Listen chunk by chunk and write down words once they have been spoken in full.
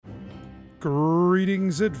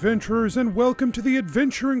Greetings, adventurers, and welcome to the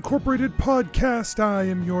Adventure Incorporated podcast. I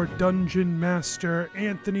am your Dungeon Master,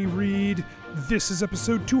 Anthony Reed. This is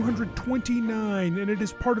episode 229, and it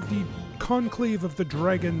is part of the Conclave of the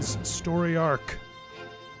Dragons story arc.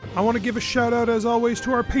 I want to give a shout out, as always,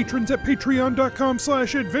 to our patrons at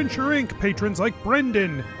patreon.com/adventureinc. Patrons like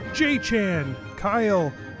Brendan, J-Chan,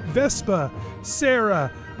 Kyle, Vespa,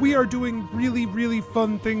 Sarah. We are doing really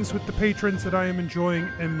fun things with the patrons that I am enjoying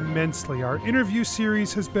immensely. Our interview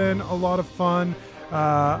series has been a lot of fun.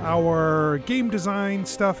 Our game design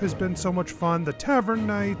stuff has been so much fun. The tavern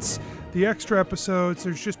nights, the extra episodes.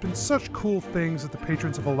 There's just been such cool things that the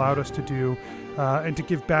patrons have allowed us to do and to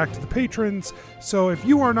give back to the patrons. So if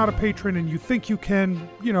you are not a patron and you think you can,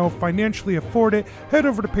 financially afford it, head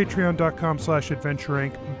over to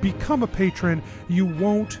patreon.com/adventureinc. Become a patron. You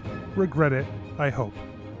won't regret it, I hope.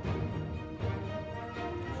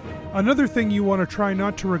 Another thing you want to try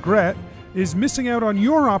not to regret is missing out on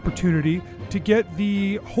your opportunity to get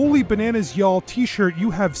the Holy Bananas Y'all t-shirt.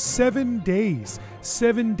 You have 7 days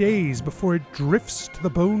before it drifts to the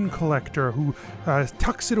bone collector, who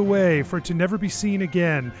tucks it away for it to never be seen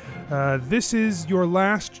again. This is your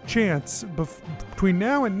last chance between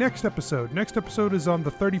now and next episode. Next episode is on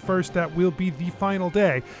the 31st. That will be the final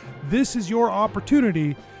day. This is your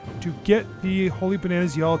opportunity to get the Holy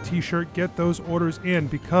Bananas Y'all t-shirt, get those orders in,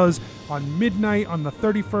 because on midnight on the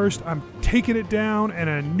 31st, I'm taking it down and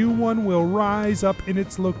a new one will rise up in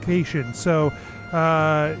its location. So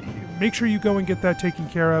make sure you go and get that taken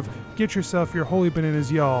care of. Get yourself your Holy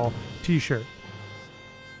Bananas Y'all t-shirt.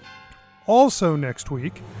 Also next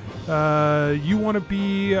week, you want to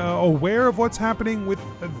be aware of what's happening with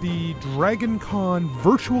the DragonCon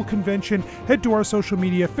virtual convention. Head to our social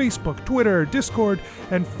media, Facebook, Twitter, Discord,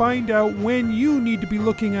 and find out when you need to be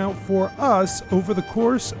looking out for us over the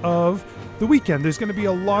course of the weekend. There's going to be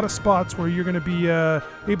a lot of spots where you're going to be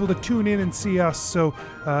able to tune in and see us. So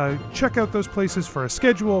check out those places for a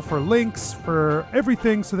schedule, for links, for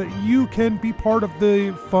everything, so that you can be part of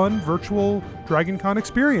the fun virtual DragonCon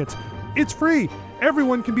experience. It's free.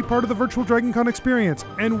 Everyone can be part of the virtual DragonCon experience,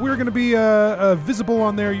 and we're going to be visible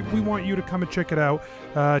on there. We want you to come and check it out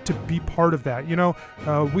to be part of that. We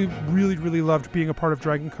really loved being a part of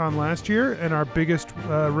DragonCon last year, and our biggest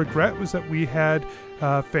regret was that we had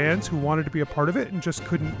fans who wanted to be a part of it and just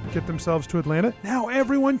couldn't get themselves to Atlanta. Now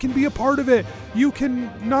everyone can be a part of it. You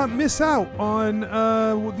can not miss out on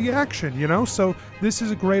the action, So this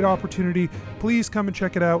is a great opportunity. Please come and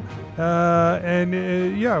check it out.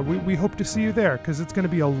 We hope to see you there, because it's going to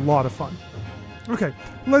be a lot of fun. Okay,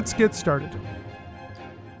 let's get started.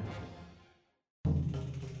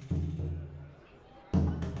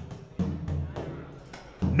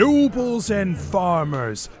 Nobles and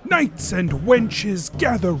farmers, knights and wenches,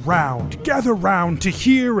 gather round to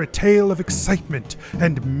hear a tale of excitement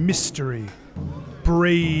and mystery.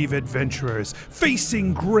 Brave adventurers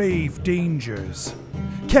facing grave dangers.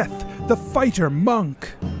 Keth, the fighter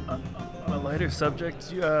monk. On a lighter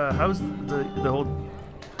subject, how's the whole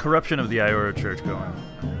corruption of the Iora Church going?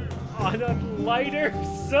 On a lighter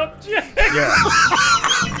subject? Yeah.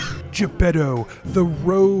 Geppetto, the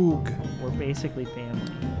rogue. We're basically family.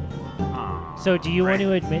 So do you want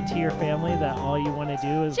to admit to your family that all you want to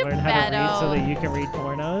do is learn how to read so that you can read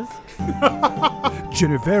pornos?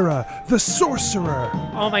 Genevera, the sorcerer.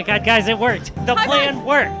 Oh my god, guys, it worked. The plan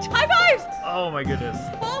worked. High fives! Oh my goodness.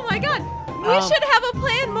 Oh my god. We should have a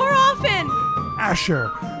plan more often.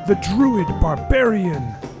 Asher, the druid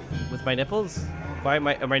barbarian. With my nipples? Why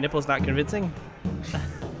are my nipples not convincing?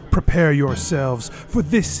 Prepare yourselves, for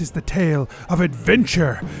this is the tale of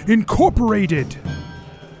Adventure Incorporated.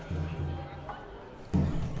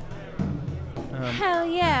 Hell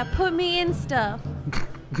yeah, put me in stuff.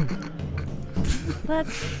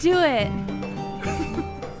 Let's do it.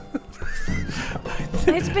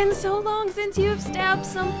 It's been so long since you've stabbed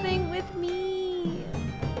something with me.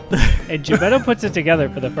 And Geppetto puts it together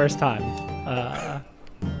for the first time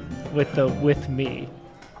with me.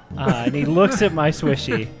 And he looks at my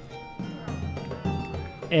swishy.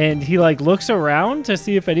 And he looks around to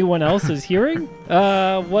see if anyone else is hearing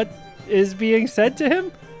what is being said to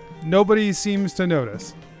him. Nobody seems to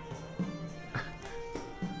notice.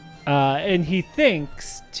 And he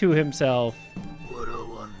thinks to himself, What a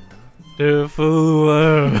wonderful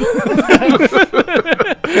world.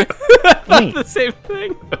 Wait, The same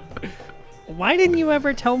thing. why didn't you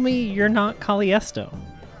ever tell me you're not Caliesto?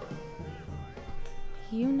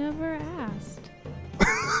 You never asked.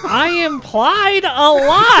 I implied a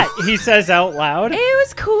lot, he says out loud. It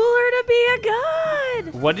was cooler to be a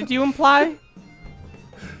god. What did you imply?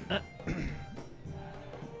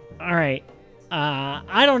 All right.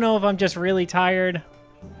 I don't know if I'm just really tired.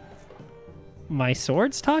 My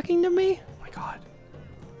sword's talking to me? Oh my god.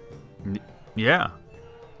 Yeah.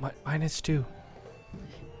 -2.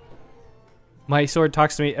 My sword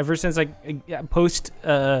talks to me ever since I post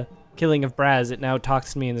killing of Braz. It now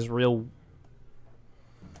talks to me in this real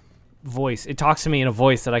voice. It talks to me in a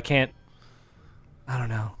voice that I can't. I don't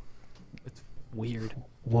know. It's weird.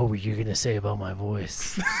 What were you gonna say about my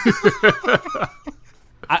voice?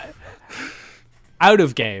 Out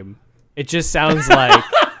of game, it just sounds like.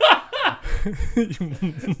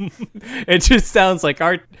 It just sounds like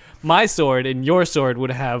my sword and your sword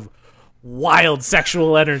would have wild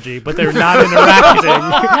sexual energy, but they're not interacting.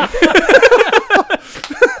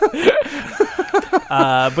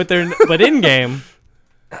 But in game,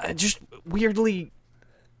 just weirdly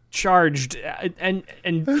charged and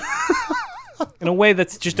in a way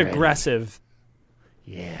that's just aggressive.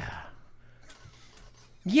 Yeah.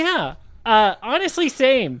 Yeah. Honestly,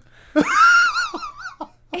 same.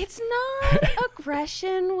 It's not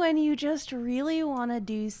aggression when you just really want to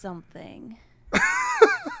do something.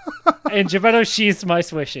 And Geppetto sheaths my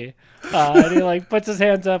swishy. And he like puts his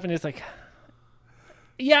hands up and he's like,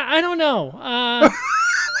 yeah, I don't know.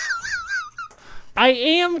 I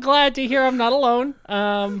am glad to hear I'm not alone.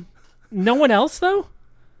 No one else, though?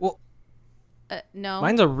 Well, no.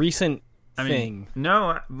 mine's a recent thing.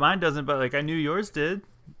 No, mine doesn't, but like I knew yours did.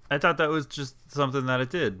 I thought that was just something that it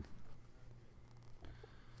did.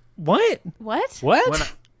 What? What?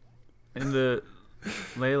 In the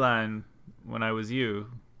ley line, when I was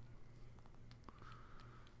you,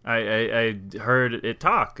 I heard it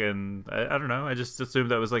talk, and I don't know. I just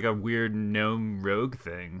assumed that was like a weird gnome rogue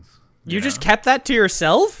thing. You just kept that to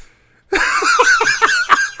yourself?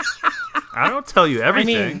 I don't tell you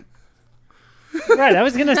everything. Right, I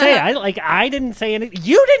was gonna say I didn't say anything.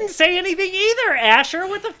 You didn't say anything either, Asher.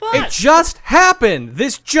 What the fuck? It just happened.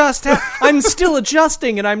 This just I'm still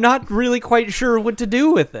adjusting, and I'm not really quite sure what to do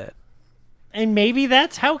with it. And maybe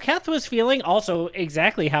that's how Keth was feeling. Also,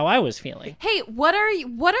 exactly how I was feeling. Hey, what are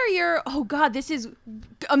your? Oh God, this is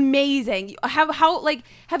amazing.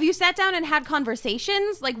 Have you sat down and had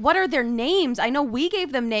conversations? Like, what are their names? I know we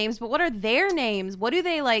gave them names, but what are their names? What do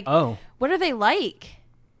they like? Oh, what are they like?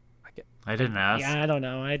 I didn't ask. Yeah, I don't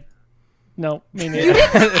know. No, me neither. You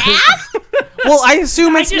didn't ask? Well, I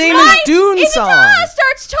assume its name is Dune Song. Inata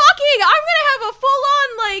starts talking, I'm gonna have a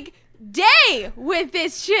full-on day with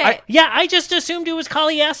this shit. I just assumed it was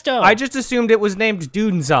Caliesto. I just assumed it was named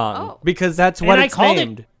Dune Song because that's what it's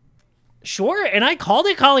named. Sure, and I called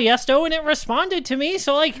it Caliesto, and it responded to me.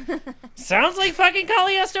 So sounds like fucking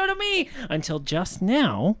Caliesto to me. Until just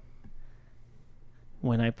now,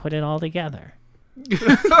 when I put it all together.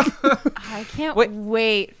 I can't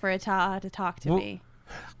wait for Ata to talk to me.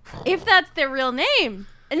 If that's their real name.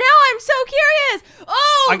 And now I'm so curious.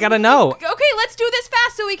 Oh, I gotta know. Okay, let's do this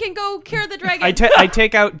fast so we can go cure the dragon. I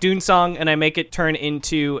take out Dune Song and I make it turn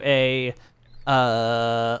into a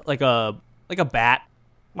like a bat.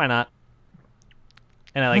 Why not?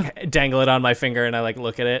 And I dangle it on my finger and I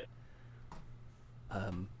look at it.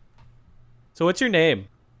 So what's your name?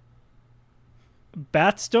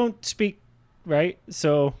 Bats don't speak, right?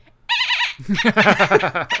 So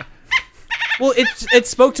well, it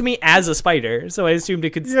spoke to me as a spider, so I assumed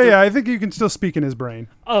it could still... Yeah, I think you can still speak in his brain.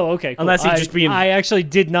 Oh, okay, cool. Unless he's just being... I actually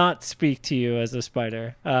did not speak to you as a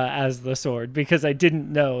spider, as the sword, because I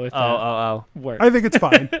didn't know if that worked. I think it's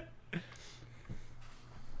fine.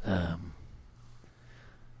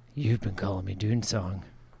 You've been calling me Dune Song,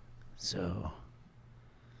 so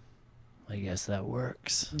I guess that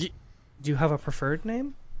works. Do you have a preferred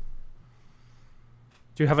name?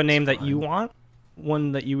 Do you have a name that you want?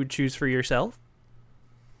 One that you would choose for yourself?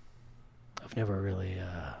 I've never really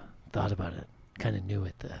thought about it. Kind of new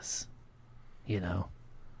at this, you know.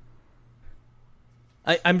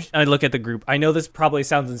 I look at the group. I know this probably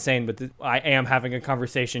sounds insane, but I am having a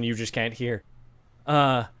conversation you just can't hear.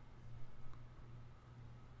 No,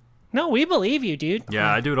 we believe you, dude.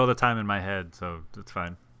 Yeah, I do it all the time in my head, so it's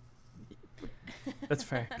fine. That's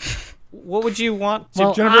fair. What would you want?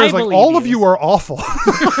 Well, Jennifer is like, all of you are awful.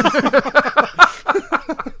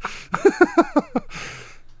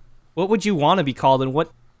 What would you want to be called, and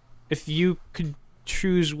what if you could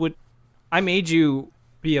choose? What I made you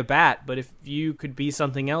be a bat, but if you could be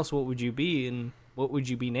something else, what would you be, and what would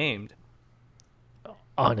you be named?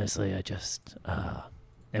 Honestly, I just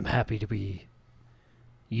am happy to be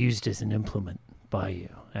used as an implement by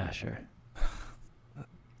you, Asher.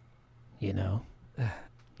 You know,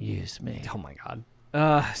 use me. Oh my god.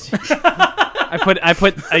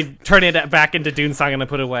 I turn it back into Dune Song and I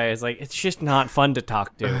put it away. It's like, it's just not fun to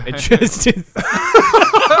talk to. It just is.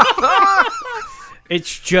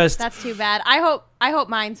 It's just That's too bad. I hope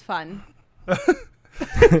mine's fun. I'm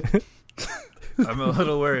a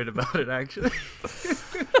little worried about it, actually.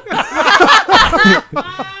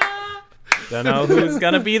 don't know who's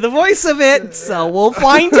gonna be the voice of it, so we'll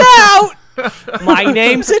find out. My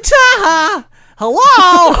name's Ataha.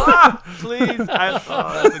 Hello. Please. That's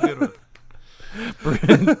a good one.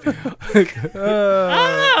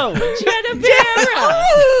 Oh, Jennifer!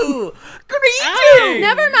 Ooh, greetings.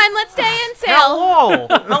 Never mind. Let's stay in Sale. Hello.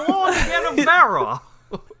 Hello, Jennifer.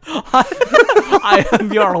 I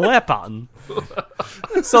am your weapon.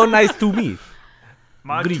 So nice to meet.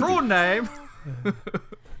 My Greeting. true name.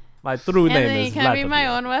 My true And name then is can I be my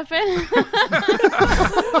Vladimir. own weapon?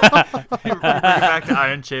 You bring back to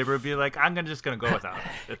Iron Chamber and be like, I'm just gonna go without it.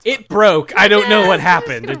 It's It broke. I don't know Yes, what I'm just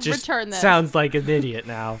happened. gonna It just return this. sounds like an idiot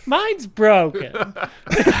now. Mine's broken.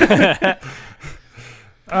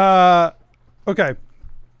 Okay.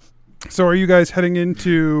 So are you guys heading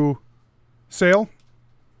into Sale?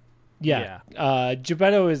 Yeah.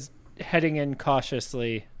 Gebetto is heading in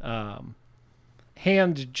cautiously,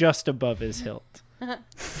 hand just above his hilt.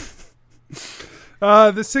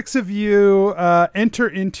 The six of you enter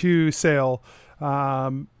into Sale,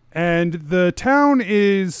 and the town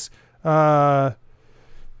is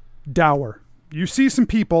dour. You see some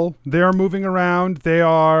people. They are moving around. They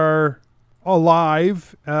are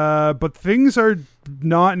alive, but things are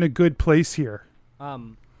not in a good place here.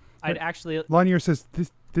 I'd actually Lanier says,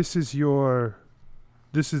 This is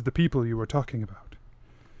the people you were talking about.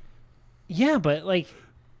 Yeah, but like,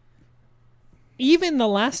 even the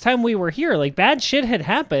last time we were here, like bad shit had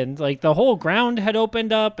happened. Like the whole ground had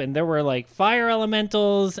opened up, and there were like fire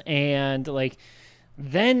elementals, and like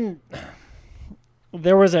then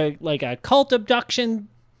there was a cult abduction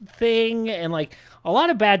thing, and like a lot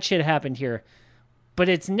of bad shit happened here. But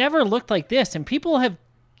it's never looked like this, and people have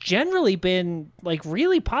generally been like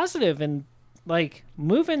really positive and like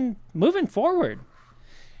moving forward.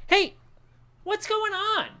 Hey, what's going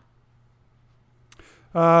on?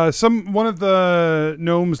 One of the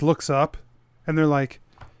gnomes looks up, and they're like,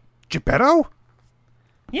 Gebetto?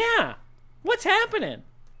 Yeah, what's happening?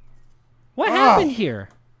 What happened here?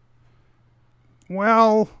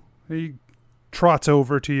 Well, he trots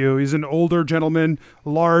over to you. He's an older gentleman,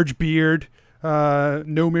 large beard,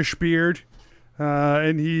 gnomish beard,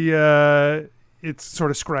 and it's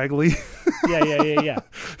sort of scraggly. Yeah.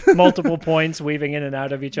 Multiple points weaving in and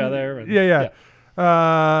out of each other. And, Yeah.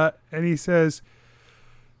 And he says,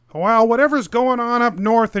 well, whatever's going on up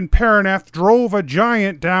north in Paraneth drove a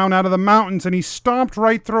giant down out of the mountains, and he stomped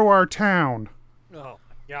right through our town. Oh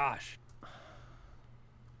my gosh.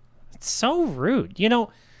 It's so rude. You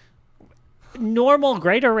know, normal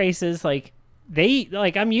greater races, like,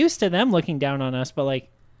 I'm used to them looking down on us, but, like,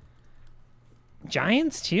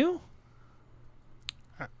 giants, too?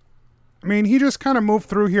 I mean, he just kind of moved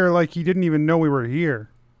through here like he didn't even know we were here.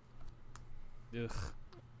 Ugh.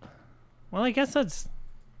 Well, I guess that's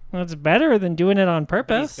better than doing it on He's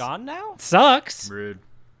purpose. gone now? Sucks. rude.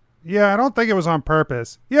 Yeah, I don't think it was on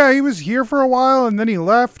purpose. Yeah, he was here for a while, and then he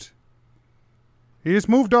left. He just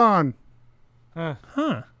moved on. Huh.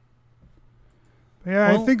 Yeah,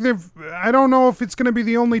 Well- I think I don't know if it's going to be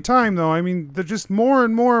the only time, though. I mean, there's just more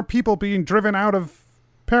and more people being driven out of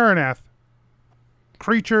Paraneth.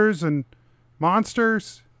 Creatures and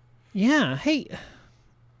monsters. Yeah. Hey,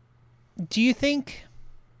 do you think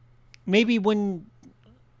maybe when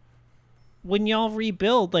y'all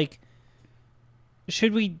rebuild, like,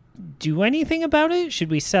 should we do anything about it? Should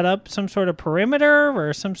we set up some sort of perimeter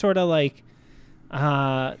or some sort of like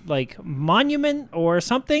monument or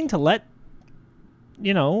something to let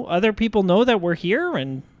other people know that we're here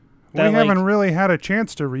and that, We haven't really had a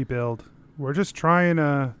chance to rebuild. We're just trying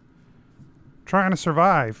to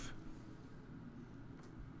survive.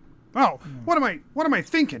 Oh, what am I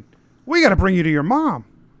thinking? We got to bring you to your mom.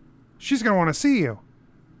 She's going to want to see you.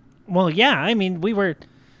 Well, yeah, I mean,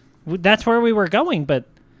 that's where we were going, but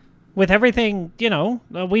with everything,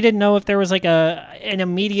 we didn't know if there was like an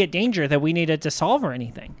immediate danger that we needed to solve or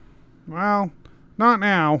anything. Well, not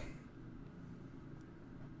now.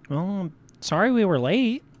 Well, I'm sorry we were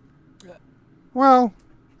late. Well,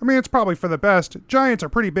 I mean, it's probably for the best. Giants are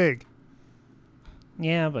pretty big.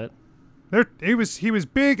 Yeah, but He was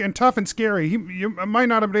big and tough and scary. You might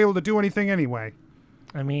not have been able to do anything anyway.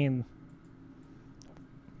 I mean,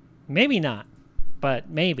 maybe not, but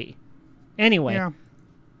maybe. Anyway, Yeah.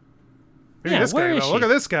 Maybe Yeah, this where guy, is though. Look she? at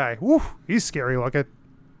this guy. Woo, he's scary looking.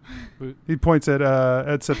 He points at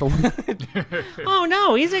Sithel. oh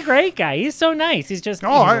no, he's a great guy. He's so nice. He's just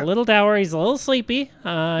Oh, he's I- a little dour. He's a little sleepy. He's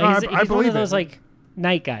one believe of those it. like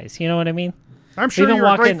night guys. You know what I mean? I'm sure been you're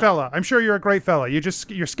a great walking- fella. I'm sure you're a great fella. You're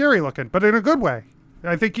scary looking, but in a good way.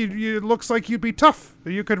 I think it looks like you'd be tough.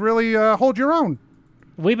 You could really hold your own.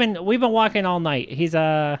 We've been walking all night. He's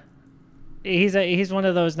one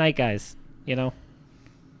of those night guys, you know.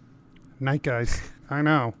 Night guys. I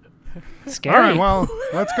know. Scary. All right, well,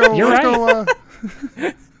 let's go. You're let's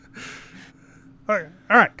right. go.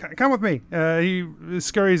 All right, come with me. He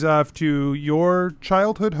scurries off to your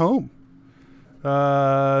childhood home.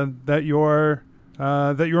 That your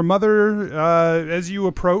mother, as you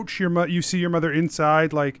approach, you see your mother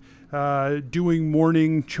inside, like doing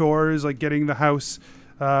morning chores, like getting the house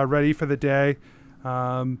ready for the day.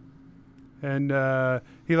 And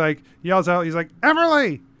he like yells out. He's like,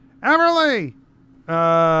 Everly, Everly.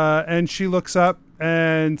 And she looks up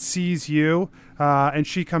and sees you, and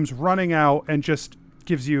she comes running out and just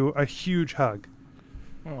gives you a huge hug.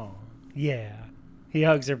 Oh, yeah. He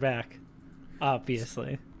hugs her back.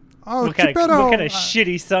 Obviously. Oh, What kind Geppetto! of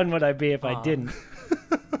shitty son would I be if I didn't?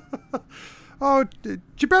 Oh,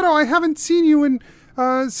 Geppetto, I haven't seen you in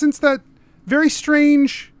since that very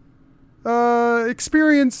strange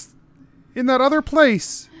experience in that other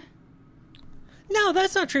place. No,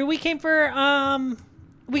 that's not true. We came for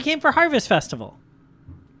Harvest Festival.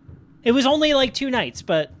 It was only like 2 nights,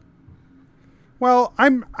 but Well,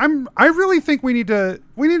 I really think we need to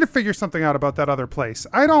figure something out about that other place.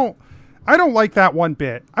 I don't like that one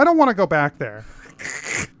bit. I don't want to go back there.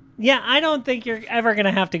 yeah, I don't think you're ever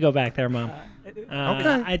gonna have to go back there, Mom.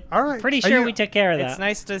 Okay. All right. Pretty Are sure you- we took care of that. It's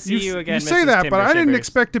nice to see you again. You say Mrs. that, but I didn't Timber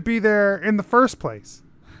expect to be there in the first place.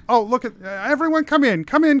 Oh, look at everyone! Come in!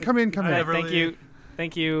 Come in! Come in! Come in!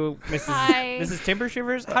 Thank you, Mrs. Hi. Mrs. Timber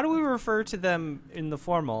Shivers. How do we refer to them in the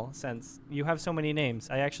formal sense? You have so many names.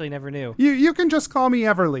 I actually never knew. You can just call me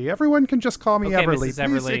Everly. Everyone can just call me Okay, Everly. Mrs. Please,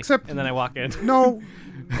 Everly. except And then I walk in. no,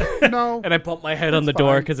 no. And I bump my head on the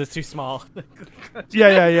door fine. because it's too small.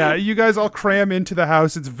 Yeah. You guys all cram into the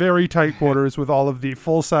house. It's very tight quarters with all of the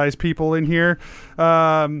full-size people in here.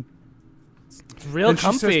 It's real And she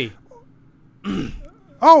comfy.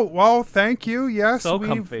 Oh, well, thank you. Yes, So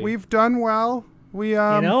comfy. we've done well. We you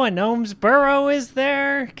know, a gnome's burrow is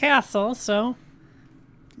their castle, so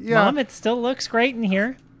yeah. Mom, it still looks great in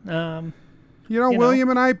here. you know, know. William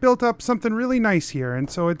and I built up something really nice here, and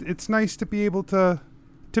so it's nice to be able to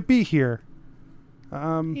be here.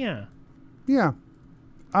 Yeah, Yeah.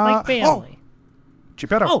 like family. Oh,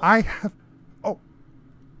 Geppetto, Oh. I have. Oh,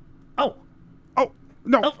 Oh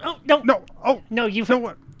no. no, No. Oh no, you. no.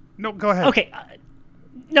 What? No. Go ahead. Okay,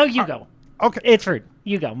 no, you go. Okay. It's rude.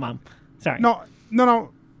 You go, Mom. Sorry. No. You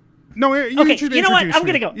Okay, should you know what? introduce I'm me.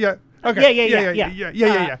 gonna go. Yeah. Okay.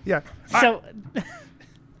 Yeah. Yeah. So,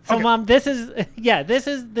 Okay. Mom, this is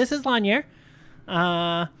Lanier,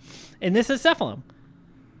 and this is Cephalum.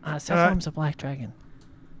 Cephalum's a black dragon.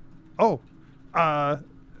 Oh.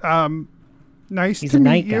 Nice He's to a meet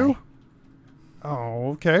night you. guy.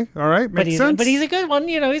 Oh, okay. All right. But Makes sense. he's a good one.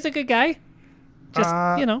 You know, he's a good guy.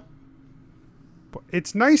 Just you know.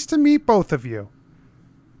 It's nice to meet both of you.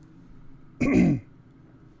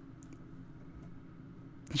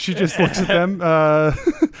 She just looks at them.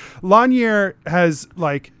 Lanier has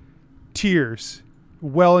like tears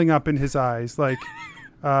welling up in his eyes. Like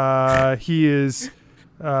he is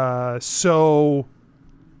so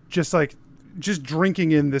just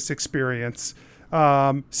drinking in this experience.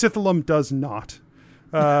 Sithalum does not.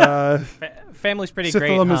 Family's pretty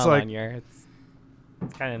great, Sithalum huh, is like- Lanier?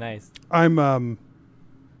 It's kind of nice. I'm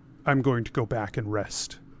going to go back and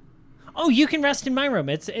rest. Oh, you can rest in my room.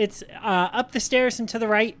 It's up the stairs and to the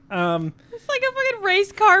right. It's like a fucking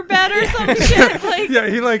race car bed or some shit. Like, Yeah,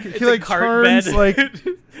 he a cart turns bed. like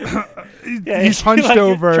he's hunched like,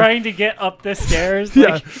 over. trying to get up the stairs.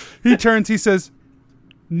 Yeah, Like, he turns. He says,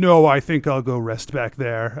 "No, I think I'll go rest back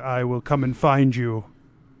there. I will come and find you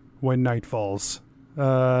when night falls."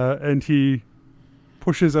 And he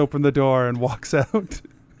pushes open the door and walks out.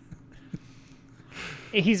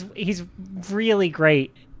 he's really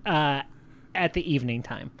great at the evening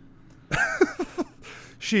time.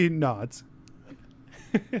 She nods.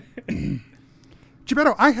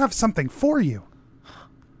 Geppetto, I have something for you.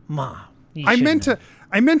 Mom, you I shouldn't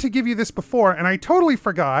meant to give you this before, and I totally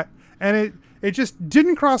forgot, and it just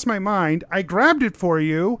didn't cross my mind. I grabbed it for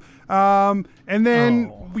you, and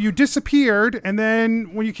then you disappeared, and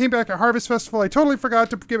then when you came back at Harvest Festival, I totally forgot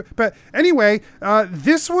to give it. But anyway,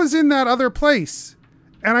 this was in that other place,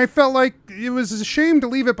 and I felt like it was a shame to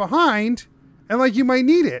leave it behind, and like you might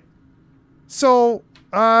need it. So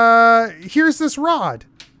here's this rod.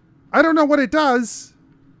 I don't know what it does.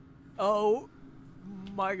 Oh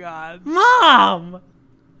my God. Mom,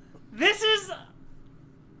 this is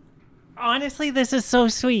honestly, this is so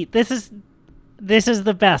sweet. This is This is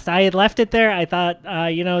the best. I had left it there. I thought,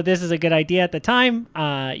 this is a good idea at the time.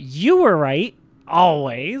 You were right,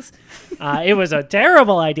 always. It was a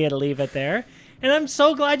terrible idea to leave it there. And I'm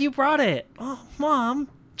so glad you brought it. Oh, Mom,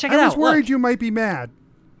 check it out. I was worried Look. you might be mad.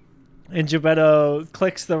 And Geppetto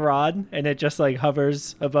clicks the rod, and it just like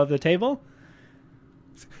hovers above the table.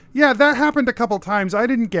 Yeah, that happened a couple times. I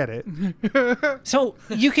didn't get it. So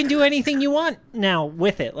you can do anything you want now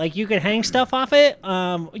with it. Like you can hang stuff off it.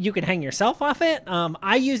 You can hang yourself off it.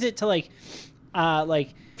 I use it to like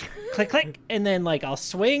click click, and then like I'll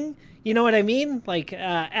swing. You know what I mean? Like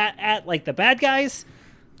at like the bad guys.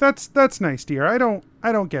 That's nice, dear. I don't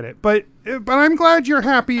get it, but I'm glad you're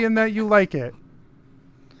happy and that you like it.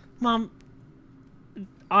 Mom,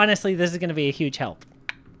 honestly, this is going to be a huge help.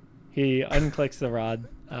 He unclicks the rod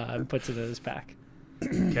and puts it in his pack.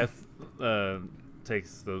 Keth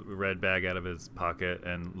takes the red bag out of his pocket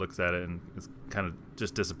and looks at it and is kind of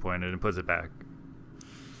just disappointed and puts it back.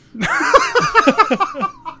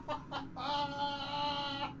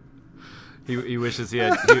 He wishes he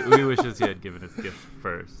had given his gift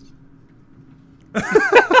first.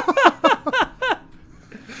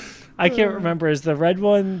 I can't remember. Is the red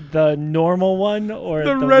one the normal one or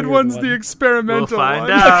The the red weird one's one? the experimental We'll find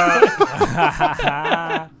one.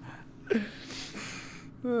 out.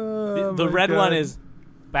 Oh, The my red God. one is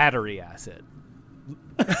battery acid.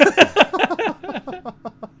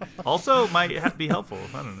 Also, might be helpful.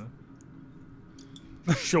 I don't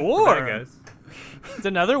know. Sure. Bad guys. It's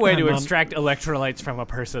another way to Mom. extract electrolytes from a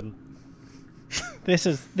person. This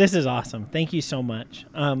is awesome. Thank you so much.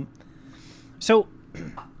 So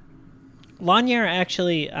Lanier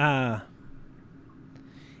actually,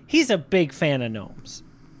 he's a big fan of gnomes,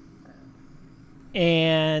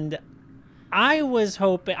 and I was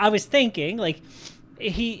thinking like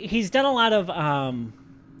he's done a lot of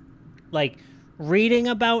like reading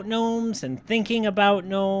about gnomes and thinking about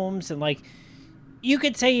gnomes, and like you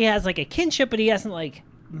could say he has like a kinship, but he hasn't like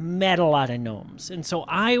met a lot of gnomes. And so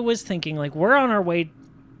I was thinking like we're on our way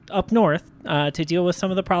up north to deal with some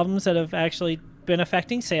of the problems that have actually been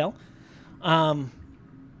affecting Sale. And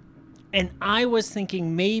I was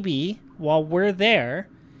thinking maybe while we're there,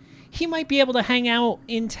 he might be able to hang out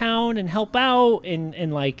in town and help out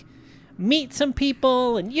and like meet some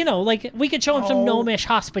people, and like we could show him some gnomish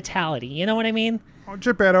hospitality. You know what I mean? Oh,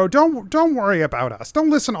 Geppetto, don't worry about us. Don't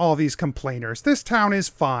listen to all these complainers. This town is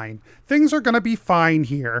fine. Things are gonna be fine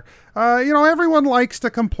here. Everyone likes to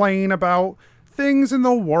complain about things in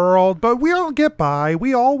the world, but we'll get by.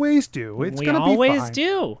 We always do. It's gonna be fine. We always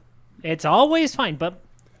do. It's always fine. But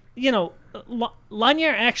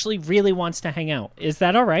Lanier actually really wants to hang out. Is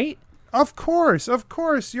that all right? Of course.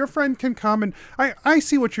 Your friend can come, and I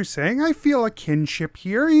see what you're saying. I feel a kinship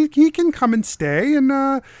here. He can come and stay and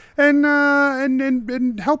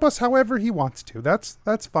help us however he wants to.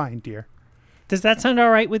 That's fine, dear. Does that sound all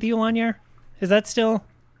right with you, Lanier? Is that still?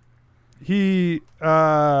 He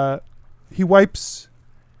wipes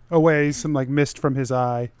away some like mist from his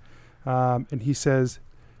eye, and he says,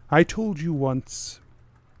 "I told you once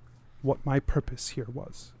what my purpose here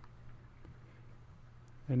was.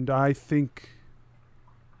 And I think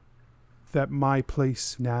that my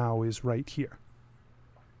place now is right here,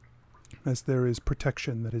 as there is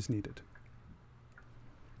protection that is needed."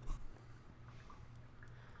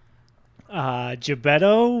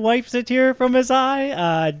 Geppetto wipes a tear from his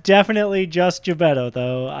eye. Definitely just Geppetto,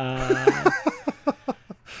 though.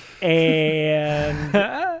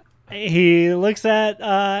 And he looks at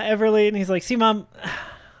Everly and he's like, "See, Mom,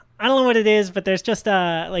 I don't know what it is, but there's just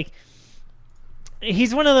like."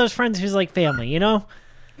 He's one of those friends who's like family, you know?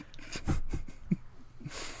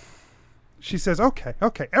 She says, okay,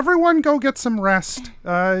 everyone go get some rest.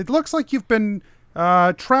 It looks like you've been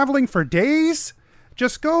traveling for days.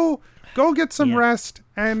 Just go get some rest,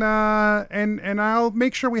 and I'll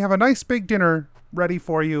make sure we have a nice big dinner ready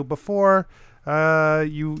for you before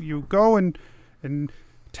you go and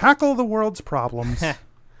tackle the world's problems.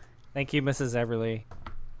 Thank you, Mrs. Everly.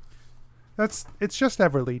 It's just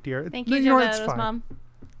Everly, dear. Thank you, it's Geppetto's fine. Mom.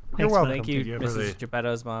 You're Thanks, welcome. Thank you, Everly. Mrs.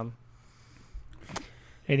 Geppetto's mom.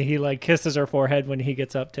 And he like kisses her forehead when he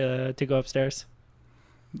gets up to go upstairs.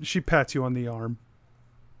 She pats you on the arm.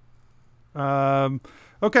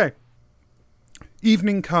 Okay.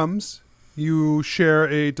 Evening comes. You share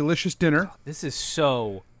a delicious dinner. This is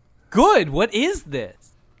so good. What is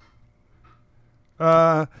this?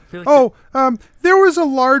 I feel like There was a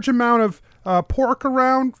large amount of pork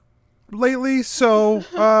around lately, so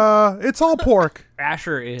it's all pork.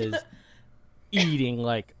 Asher is eating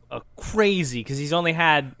like a crazy because he's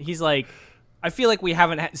like I feel like we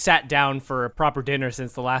haven't sat down for a proper dinner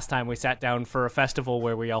since the last time we sat down for a festival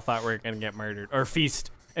where we all thought we were going to get murdered. Or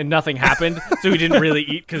feast, and nothing happened, so we didn't really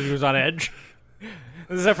eat because he was on edge.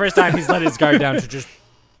 This is the first time he's let his guard down to just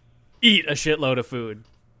eat a shitload of food.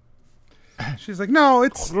 She's like, no,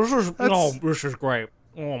 it's This is great.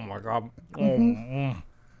 Oh my god.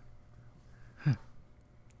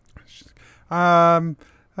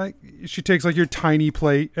 She takes like your tiny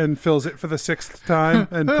plate and fills it for the 6th time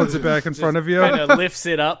and puts it back in front of you. Kind of lifts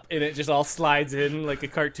it up and it just all slides in like a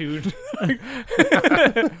cartoon.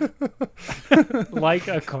 Like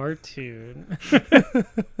a cartoon.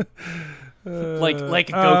 like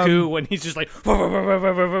Goku when he's just like.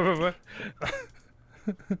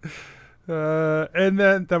 And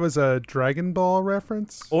then that was a Dragon Ball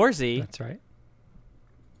reference. Or Z. That's right.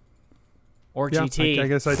 Or Yeah, GT. I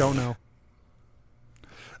guess I don't know.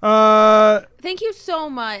 Thank you so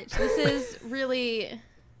much. This is really,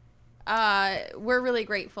 we're really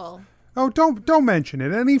grateful. Oh, don't mention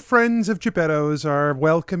it. Any friends of Geppetto's are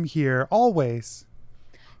welcome here always.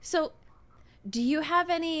 So, do you have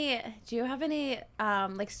any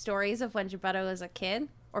like stories of when Geppetto was a kid,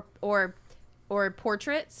 or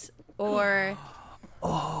portraits, or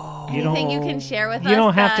anything you can share with us? You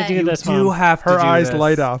don't have to that- do this, Mom. do have to Her do eyes this.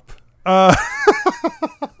 light up. Oh,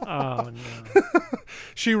 no.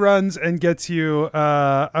 She runs and gets you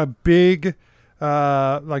a big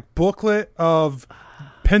like booklet of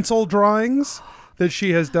pencil drawings that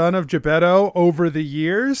she has done of Geppetto over the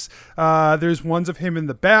years. There's ones of him in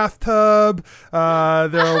the bathtub. There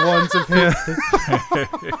are ones of him.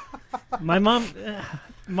 My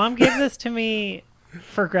mom gave this to me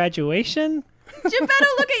for graduation. Geppetto,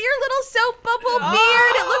 look at your little soap bubble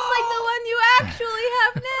beard. It looks like the one you actually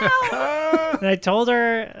have now. And I told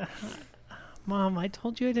her, Mom, I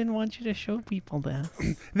told you I didn't want you to show people this.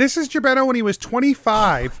 This is Geppetto when he was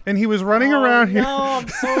 25 and he was running around here. No, I'm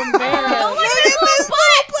so embarrassed.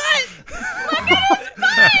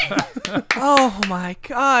 Oh my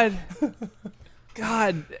god.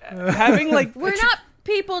 God. Having like. We're not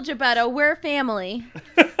people, Geppetto. We're family.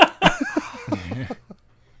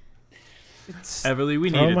 Everly, we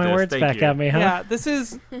Throw needed my this. words Thank back you. at me, huh? Yeah, this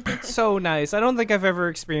is so nice. I don't think I've ever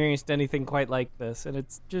experienced anything quite like this, and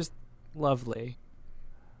it's just lovely.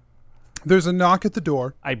 There's a knock at the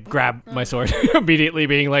door. I grab my sword immediately,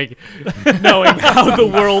 being like, knowing how the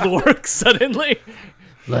world works suddenly.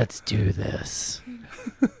 Let's do this.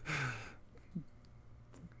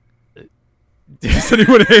 Does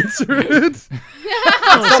anyone answer it?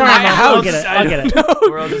 Oh, sorry, Mom. I'll get it. I'll get it.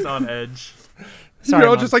 We're all just on edge. Sorry, You're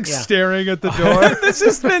all Mom. just like Yeah. staring at the door. This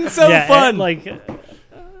has been so Yeah, fun. like,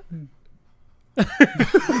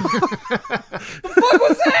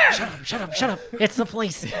 Shut up. It's the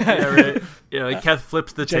police. Yeah, right. Yeah, like Keth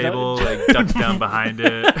flips the table, like ducks down behind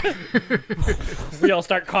it. we all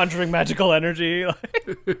start conjuring magical energy.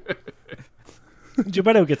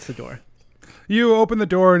 Geppetto gets the door. You open the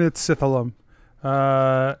door and it's Sithalum.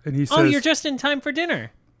 And he says, Oh, you're just in time for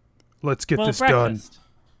dinner. let's get Well, this done. breakfast.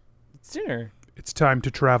 It's dinner. It's time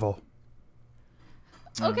to travel.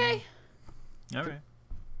 Okay. All right.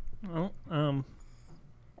 Well,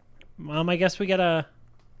 Mom, I guess we gotta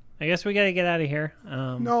get out of here.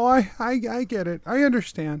 No, I get it. I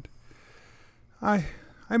understand.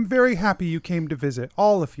 I'm very happy you came to visit,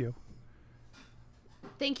 all of you.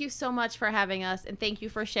 Thank you so much for having us, and thank you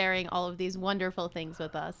for sharing all of these wonderful things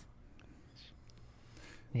with us.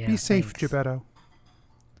 Yeah, Be safe, thanks. Geppetto.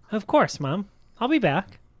 Of course, Mom. I'll be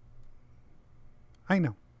back. I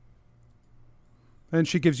know. And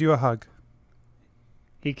she gives you a hug.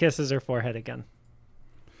 He kisses her forehead again.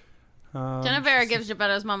 Genevera gives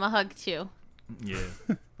Geppetto's mom a hug too. Yeah.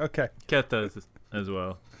 Okay. Keth does as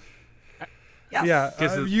well. Yeah.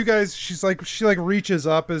 Kisses. You guys, she reaches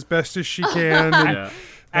up as best as she can. and, Yeah.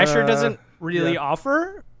 Asher doesn't really yeah.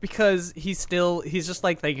 offer because he's just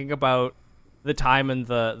like thinking about the time in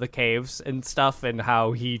the caves and stuff and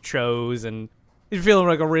how he chose, and he's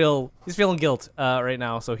feeling he's feeling guilt right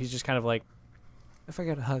now, so he's just kind of like, if I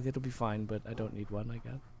get a hug it'll be fine, but I don't need one, I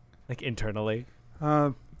guess. Like internally.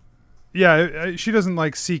 yeah, she doesn't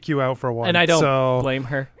like seek you out for one. And I don't so, blame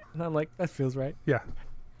her. And I'm like, that feels right. Yeah.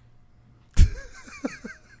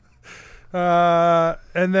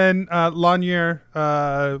 And then Lanier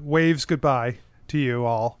waves goodbye to you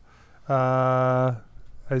all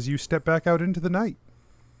as you step back out into the night.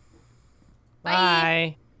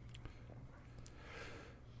 Bye.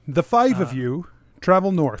 The five of you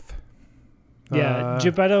travel north. Yeah,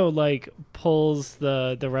 Geppetto like pulls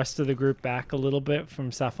the rest of the group back a little bit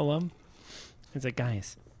from Cephalum. He's like,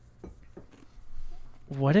 guys,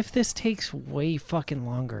 what if this takes way fucking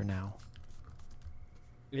longer now?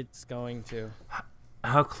 It's going to.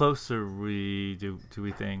 How close are we? Do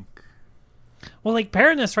we think? Well, like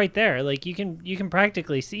Paranus right there, like you can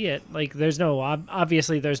practically see it. Like there's no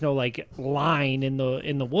obviously there's no like line in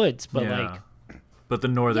the woods, but like but the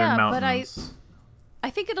northern Yeah, but mountains. I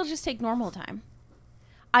think it'll just take normal time.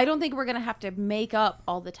 I don't think we're gonna have to make up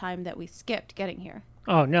all the time that we skipped getting here.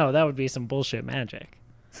 oh no, that would be some bullshit magic.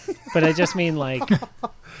 But I just mean like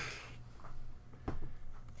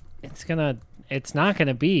it's not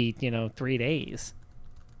gonna be 3 days.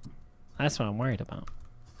 That's what I'm worried about.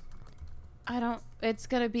 It's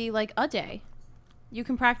gonna be like a day. You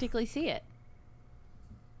can practically see it.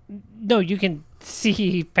 No, you can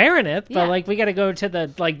see Paraneth, but Yeah. like we got to go to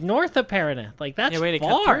the like north of Paraneth. Like that's Yeah, way to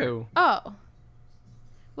far. cut through. Oh.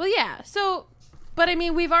 Well, yeah. So, but I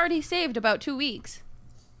mean, we've already saved about 2 weeks.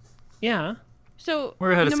 Yeah. So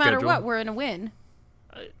We're ahead no of matter schedule. what, we're in a win.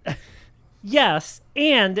 Yes,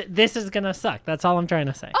 and this is gonna suck. That's all I'm trying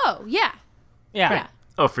to say. Oh yeah, Yeah. yeah.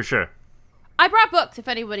 Oh, for sure. I brought books if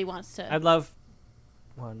anybody wants to. I'd love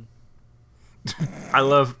one. I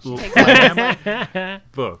love Take one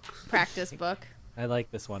books. practice book. I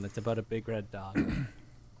like this one. It's about a big red dog.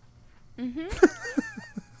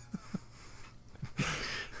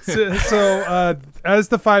 So, as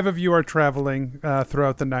the five of you are traveling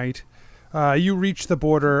throughout the night, you reach the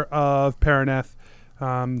border of Paraneth.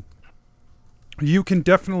 You can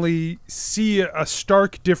definitely see a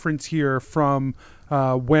stark difference here from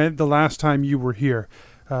when the last time you were here.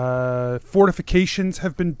 Fortifications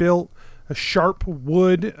have been built. A sharp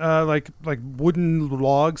wood, like wooden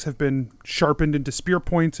logs, have been sharpened into spear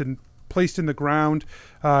points and placed in the ground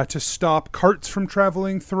to stop carts from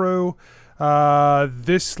traveling through.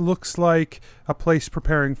 This looks like a place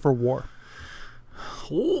preparing for war.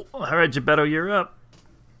 Oh, all right, Gebetto, you're up.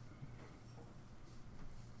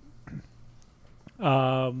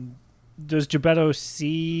 Does Gebetto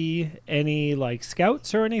see any like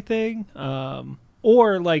scouts or anything?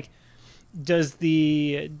 Or like does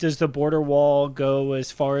the border wall go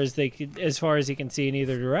as far as he can see in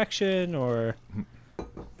either direction, or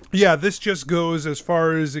Yeah, this just goes as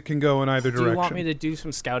far as it can go in either Do direction. you want me to do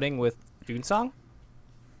some scouting with Doonsong?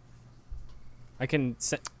 I can.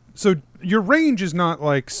 So your range is not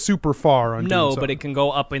like super far on No, Doomsong. but it can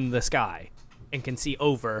go up in the sky and can see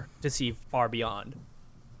over to see far beyond.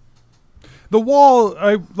 The wall,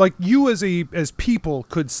 like you as people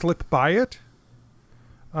could slip by it.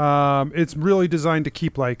 It's really designed to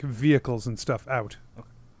keep like vehicles and stuff out.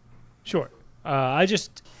 sure? I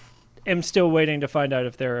just am still waiting to find out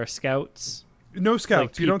if there are scouts. No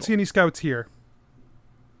scouts. Like You don't people. see any scouts here.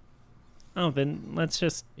 Oh, then let's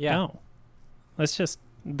just Yeah. go. Let's just.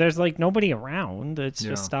 There's like nobody around. It's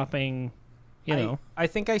Yeah. just stopping. You know. I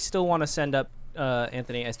think I still want to send up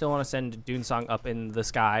Anthony. I still want to send Doonsong up in the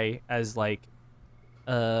sky as like,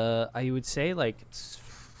 I would say like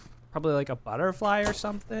probably like a butterfly or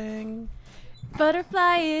something.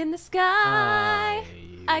 Butterfly in the sky.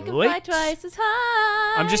 I can fly wait. twice as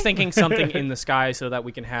high. I'm just thinking something in the sky so that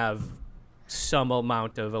we can have some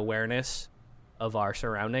amount of awareness of our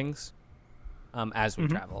surroundings as we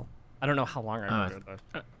travel. I don't know how long I'm doing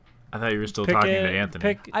this. I thought you were still Pick talking a- to Anthony.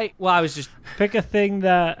 Pick I was just pick a thing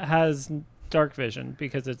that has dark vision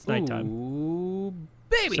because it's nighttime. Ooh,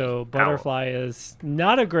 baby. So butterfly is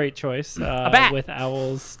not a great choice. A bat. with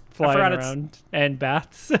owls forgot flying it's- around and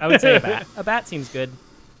bats. I would say a bat. A bat seems good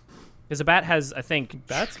because a bat has, I think,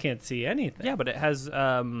 Bats can't see anything. yeah, but it has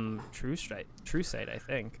true sight, I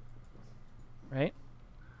think. Right?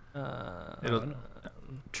 It'll,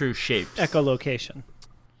 true shapes. Echolocation.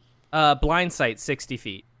 Blind sight 60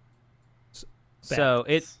 feet. So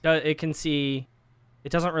it can see.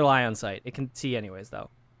 It doesn't rely on sight. It can see anyways, though.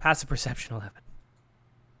 Passive perception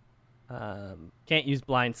 11. Can't use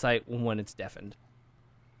blind sight when it's deafened.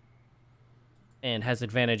 And has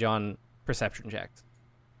advantage on perception checks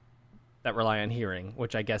that rely on hearing,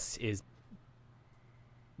 which I guess is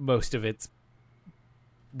most of its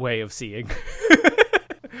way of seeing.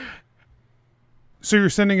 So you're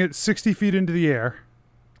sending it 60 feet into the air.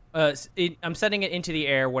 I'm setting it into the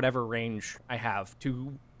air, whatever range I have,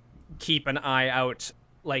 to keep an eye out,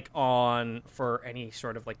 like on for any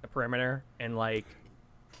sort of like the perimeter, and like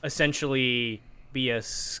essentially be a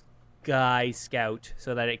sky scout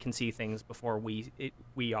so that it can see things before we're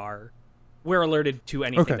alerted to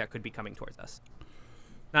anything Okay. that could be coming towards us.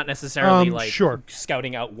 Not necessarily like sure.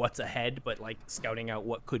 scouting out what's ahead, but like scouting out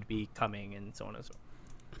what could be coming and so on and so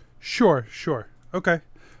on. Sure. Okay.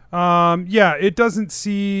 Yeah, it doesn't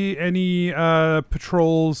see any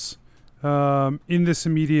patrols in this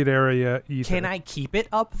immediate area either. Can I keep it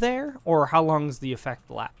up there, or how long does the effect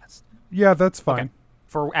last? Yeah, that's fine. Okay.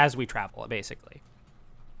 For as we travel, basically.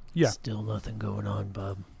 Yeah. Still nothing going on,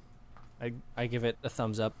 bub. I give it a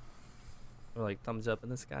thumbs up, or like thumbs up in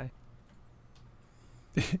the sky.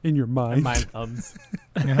 In your mind. Mine thumbs.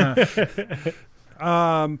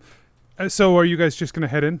 So are you guys just going to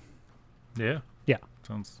head in? Yeah. Yeah.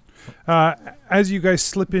 Sounds. As you guys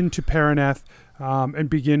slip into Paraneth and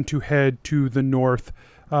begin to head to the north,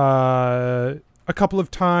 a couple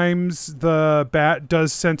of times the bat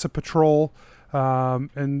does sense a patrol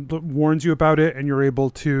and warns you about it, and you're able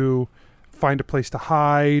to find a place to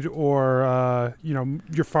hide, or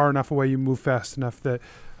you're far enough away, you move fast enough that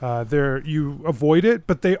you avoid it.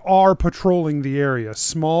 But they are patrolling the area.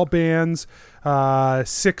 Small bands,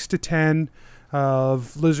 6 to 10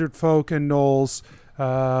 of lizard folk and gnolls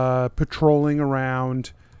patrolling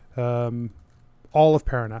around all of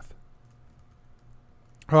Paraneth.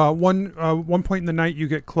 One point in the night, you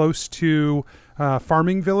get close to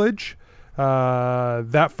farming village.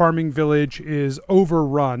 That farming village is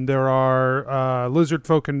overrun. There are lizard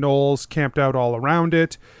folk and gnolls camped out all around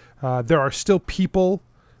it. There are still people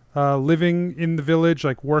living in the village,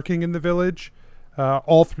 like working in the village,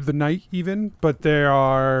 all through the night even, but they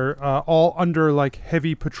are all under like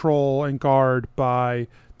heavy patrol and guard by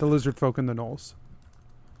the lizard folk and the gnolls.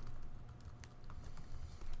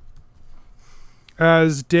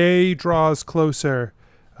 As day draws closer,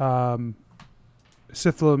 Sithlum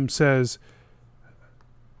says,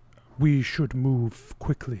 "We should move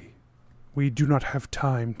quickly. We do not have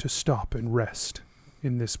time to stop and rest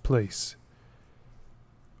in this place.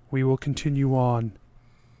 We will continue on,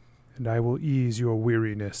 and I will ease your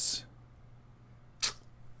weariness."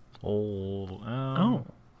 Oh.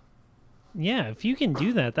 Yeah, if you can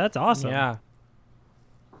do that, that's awesome. Yeah.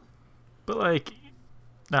 But like,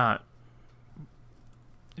 not.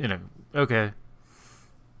 Okay.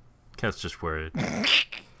 Cat's just worried.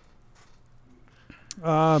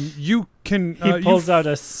 You can. He pulls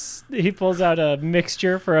out a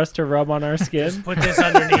mixture for us to rub on our skin. Put this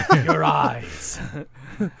underneath your eyes.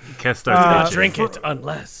 Cat starts itching. Drink it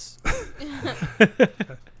unless.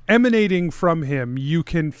 Emanating from him, you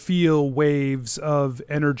can feel waves of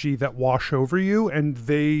energy that wash over you, and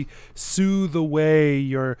they soothe away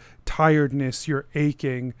your tiredness, your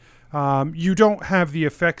aching. You don't have the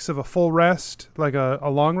effects of a full rest, like a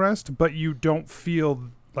long rest, but you don't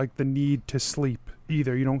feel like the need to sleep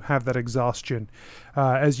either. You don't have that exhaustion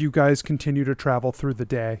as you guys continue to travel through the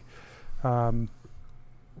day. And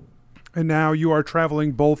now you are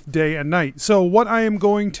traveling both day and night. So what I am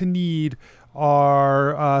going to need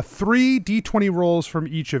are 3 D20 rolls from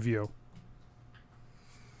each of you.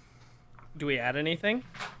 Do we add anything?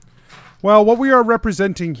 Well, what we are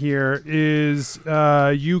representing here is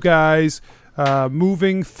you guys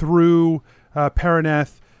moving through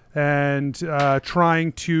Paraneth and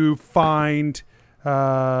trying to find,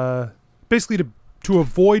 basically to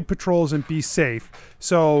avoid patrols and be safe.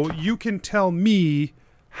 So you can tell me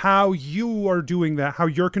how you are doing that, how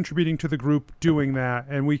you're contributing to the group doing that,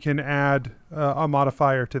 and we can add a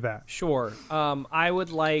modifier to that. Sure. I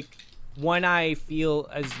would like, when I feel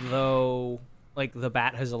as though like the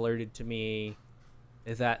bat has alerted to me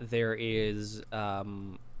that there is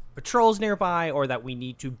patrols nearby or that we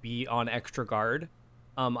need to be on extra guard,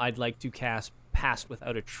 I'd like to cast Pass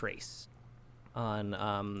Without a Trace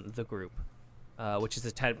on the group, which is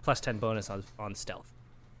a +10 bonus on stealth.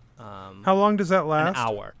 How long does that last? An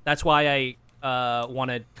hour. That's why I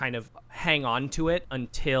want to kind of hang on to it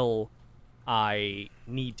until I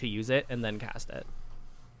need to use it and then cast it.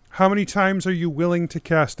 How many times are you willing to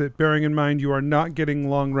cast it, bearing in mind you are not getting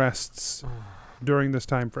long rests during this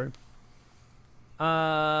time frame?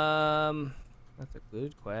 That's a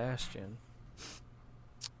good question.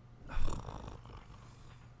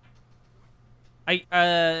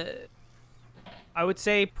 I would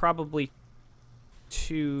say probably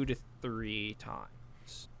 2 to 3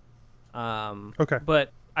 times. Okay.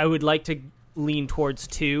 But I would like to lean towards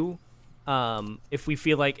 2. If we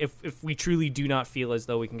feel like if we truly do not feel as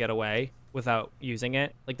though we can get away without using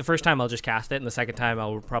it, like the first time I'll just cast it, and the second time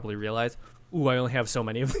I'll probably realize, ooh, I only have so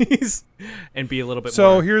many of these, and be a little bit more.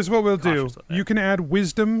 So here's what we'll do. cautious with it. You can add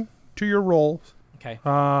wisdom to your roll. Okay.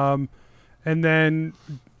 And then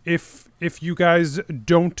if you guys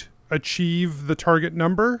don't achieve the target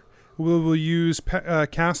number, we'll use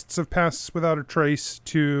casts of Pass Without a Trace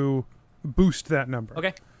to boost that number.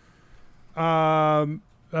 Okay.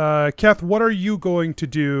 Kath, what are you going to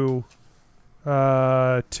do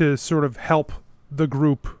to sort of help the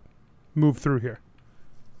group move through here?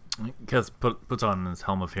 Keth puts on his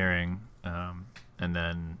Helm of Hearing, and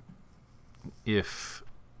then if...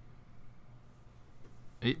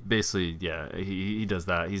 Basically, yeah, he does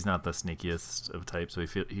that. He's not the sneakiest of types, so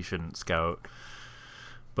he shouldn't scout.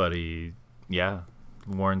 but he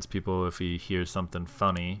warns people if he hears something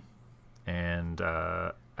funny, and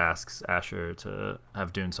asks Asher to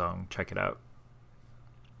have Doonsong check it out.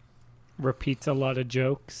 Repeats a lot of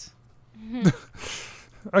jokes.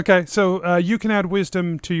 Okay, so you can add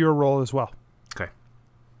wisdom to your roll as well. Okay.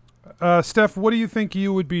 Steph, what do you think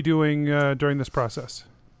you would be doing during this process?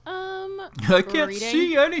 I can't Reading.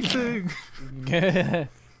 see anything.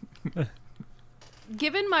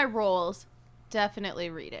 Given my roles, definitely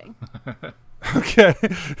reading. Okay.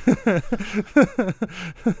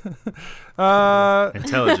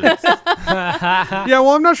 Intelligence. Yeah,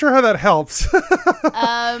 well, I'm not sure how that helps.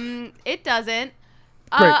 It doesn't.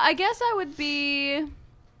 Great. I guess I would be.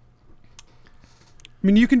 I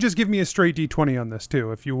mean, you can just give me a straight D20 on this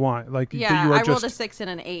too, if you want. Like, Yeah, you are I rolled just a 6 and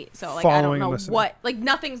an 8, so like I don't following know and listening. what. Like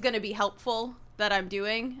nothing's gonna be helpful that I'm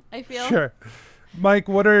doing. I feel. Sure. Mike,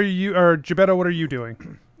 what are you, or Gebetto, what are you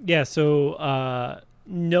doing? Yeah, so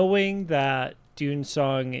knowing that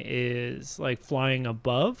Doonsong is like flying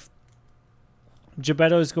above,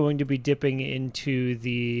 Gebetto is going to be dipping into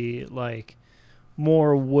the like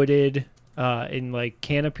more wooded in like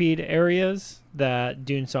canopied areas that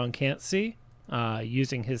Doonsong can't see,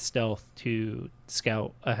 using his stealth to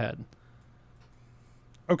scout ahead.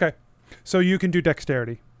 Okay. So you can do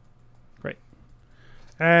dexterity. Great.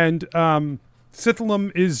 And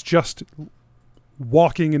Sithalum is just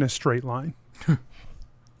walking in a straight line.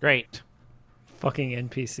 Great. Fucking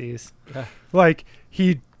NPCs. Like,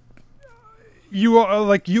 you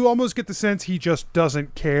almost get the sense he just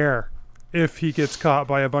doesn't care if he gets caught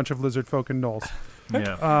by a bunch of lizard folk and gnolls.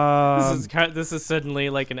 Yeah. This is suddenly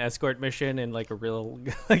like an escort mission in like a real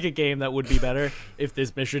like a game that would be better if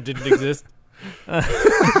this mission didn't exist.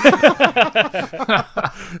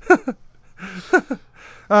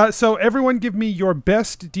 So everyone give me your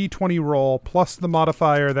best D20 roll plus the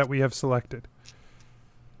modifier that we have selected.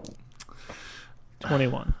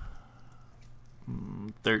 21.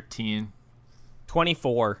 13.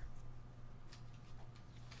 24.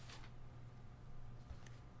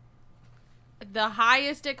 The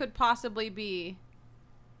highest it could possibly be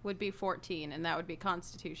would be 14, and that would be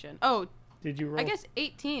Constitution. Oh, Did you roll? I guess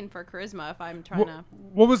 18 for Charisma if I'm trying to.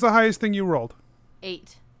 What was the highest thing you rolled?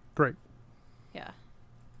 8. Great. Yeah.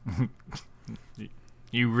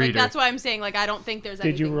 You Like, reader. that's why I'm saying, like, I don't think there's Did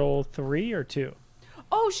anything. you roll 3 or 2?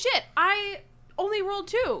 Oh, shit. I only rolled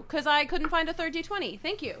 2 because I couldn't find a third D20.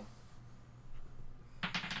 Thank you.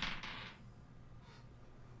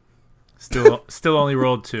 Still only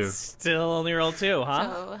rolled 2. Still only roll 2,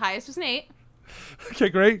 huh? So, highest was an 8. Okay,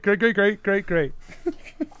 great. Great,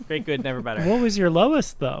 good, never better. What was your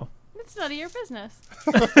lowest, though? It's none of your business.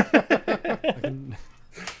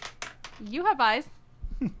 You have eyes.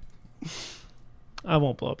 I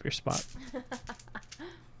won't blow up your spot.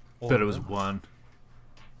 Bet it was 1.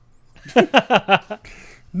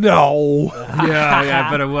 No. Yeah,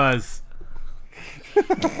 I bet it was.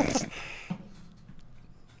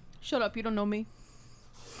 Shut up. You don't know me.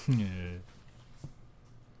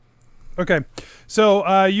 Okay.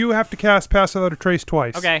 So you have to cast Pass Without a Trace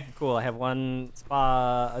twice. Okay, cool. I have one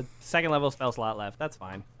a second level spell slot left. That's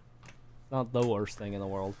fine. Not the worst thing in the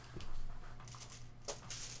world.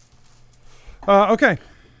 Okay.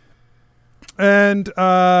 And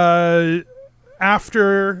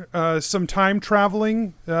after some time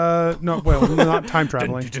traveling, not time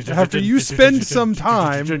traveling. After you spend some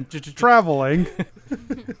time traveling,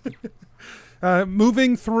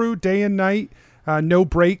 moving through day and night, no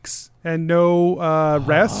breaks and no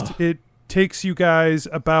rest, it takes you guys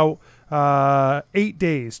about 8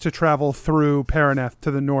 days to travel through Paraneth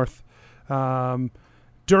to the north.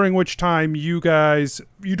 During which time you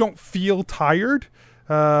don't feel tired,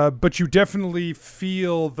 but you definitely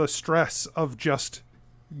feel the stress of just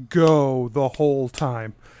go the whole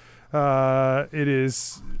time. It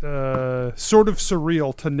is sort of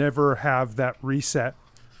surreal to never have that reset,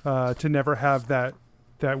 to never have that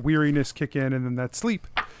weariness kick in and then that sleep.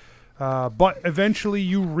 But eventually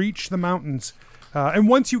you reach the mountains. And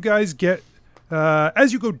once you guys get,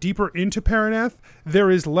 as you go deeper into Paraneth, there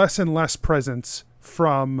is less and less presence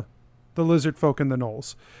from the lizard folk and the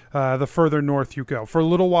gnolls, the further north you go. For a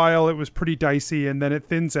little while it was pretty dicey, and then it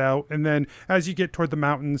thins out, and then as you get toward the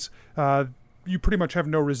mountains, you pretty much have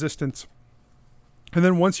no resistance. And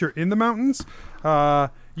then once you're in the mountains,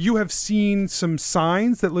 you have seen some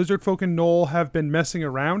signs that lizard folk and gnoll have been messing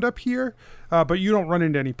around up here, but you don't run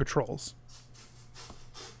into any patrols.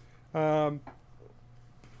 You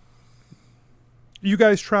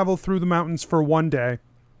guys travel through the mountains for one day.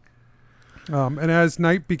 And as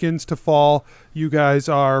night begins to fall, you guys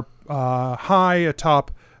are high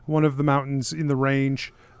atop one of the mountains in the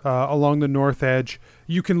range. along the north edge.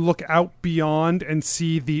 You can look out beyond and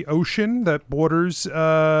see the ocean that borders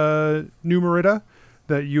New Merida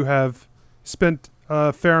that you have spent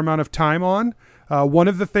a fair amount of time on. One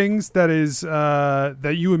of the things that is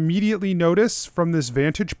that you immediately notice from this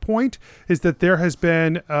vantage point is that there has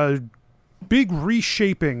been a big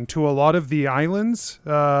reshaping to a lot of the islands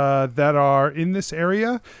that are in this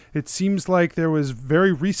area. It seems like there was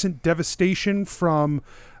very recent devastation from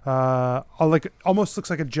almost looks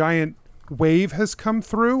like a giant wave has come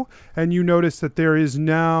through, and you notice that there is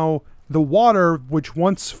now the water which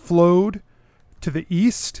once flowed to the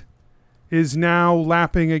east is now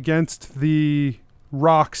lapping against the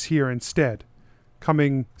rocks here instead,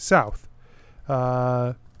 coming south.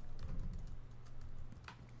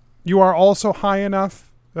 You are also high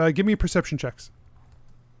enough. Give me perception checks.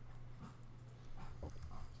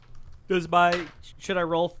 Should I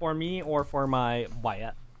roll for me or for my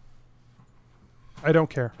Wyatt? I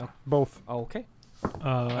don't care. Both. Okay.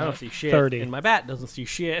 I don't see shit. 30. And my bat doesn't see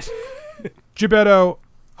shit. Gibetto,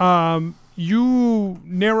 you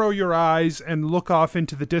narrow your eyes and look off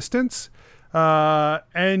into the distance,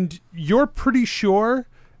 and you're pretty sure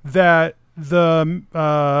that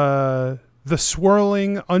the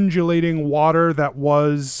swirling, undulating water that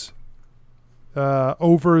was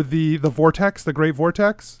over the vortex, the great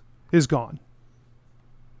vortex, is gone.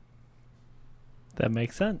 That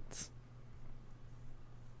makes sense.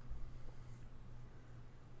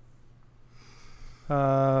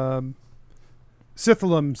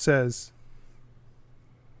 Sithalum says,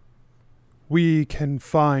 "We can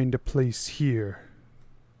find a place here.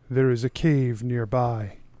 There is a cave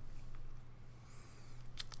nearby.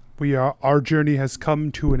 Our journey has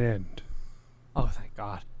come to an end. Oh, thank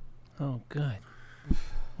God. Oh, good.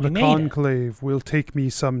 We The made it. conclave will take me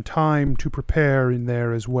some time to prepare in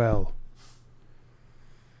there as well.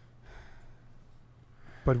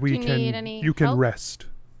 But Do you need any you can help? rest.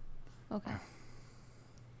 Okay.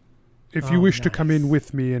 If you Oh, wish to come in nice.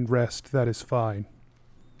 with me and rest, that is fine."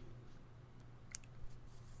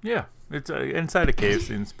 Yeah, it's inside a cave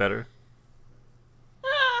seems better.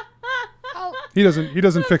 He doesn't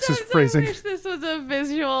fix his Sometimes phrasing. I wish this was a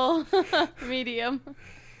visual medium.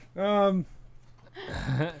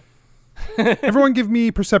 Everyone give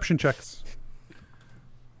me perception checks.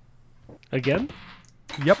 Again?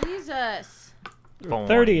 Yep. Jesus.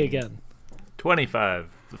 30 again. 25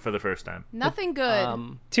 for the first time. Nothing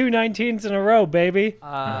good. 2 19s in a row, baby.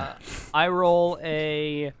 I roll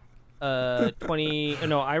a 20.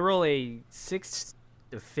 No, I roll a 6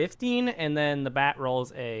 to 15, and then the bat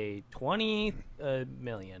rolls a 20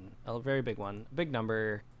 million. A very big one. A big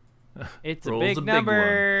number. It's a Rolls big a big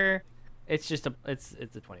number. It's just it's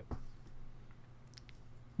a 20.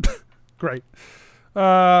 Great.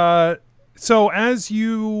 So as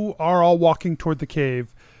you are all walking toward the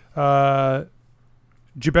cave, Gibetto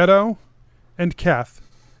and Keth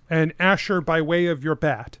and Asher by way of your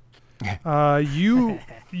bat, so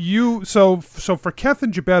for Keth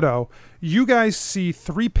and Gibetto, you guys see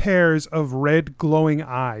 3 pairs of red glowing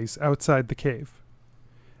eyes outside the cave.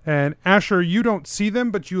 And Asher, you don't see them,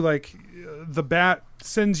 but you the bat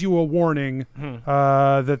sends you a warning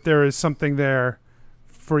that there is something there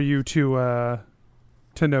for you to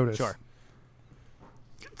notice. Sure.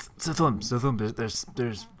 Sithlim,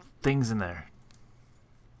 there's things in there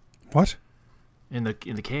What? in the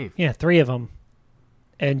cave. Yeah, 3 of them.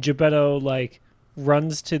 And Gibetto,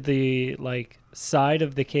 runs to the, side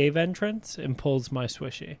of the cave entrance and pulls my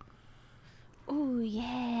swishy. Oh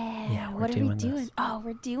yeah. Yeah, we're what are we doing doing? this. Oh,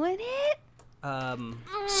 we're doing it.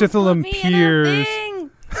 Sithalum Put me in a peers.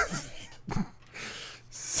 thing.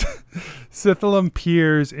 Sithalum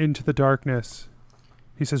peers into the darkness.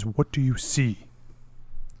 He says, "What do you see?"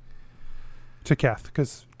 To Keth,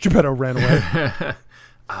 because Gibetto ran away.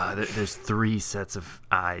 There's 3 sets of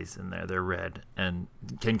eyes in there. They're red. And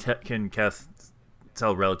can Keth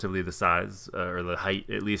tell relatively the size or the height,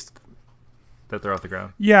 at least, that they're off the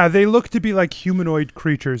ground? Yeah, they look to be like humanoid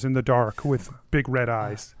creatures in the dark with big red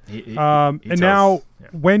eyes. He And tells- now,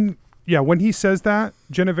 yeah. when he says that,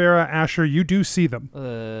 Genevera, Asher, you do see them.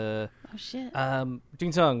 Oh shit.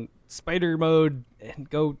 Doonsong, spider mode, and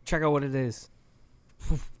go check out what it is.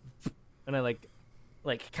 And I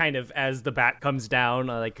kind of as the bat comes down,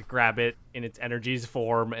 I grab it in its energies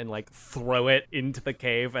form and throw it into the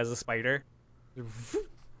cave as a spider.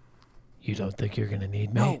 You don't think you're going to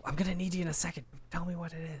need me? No, I'm gonna need you in a second. Tell me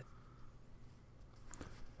what it is.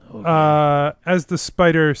 As the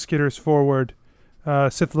spider skitters forward,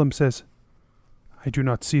 Sithalum says, "I do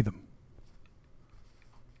not see them."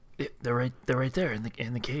 They're right there in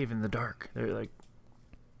the cave in the dark. They're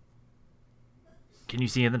Can you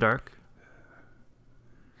see in the dark?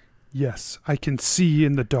 Yes, I can see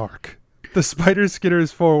in the dark. The spider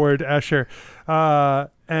skitters forward, Asher.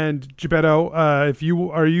 And Gebetto,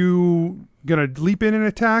 are you gonna leap in and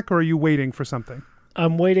attack, or are you waiting for something?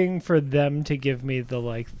 I'm waiting for them to give me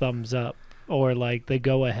the thumbs up or the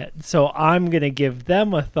go ahead. So I'm gonna give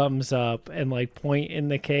them a thumbs up and point in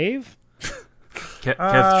the cave.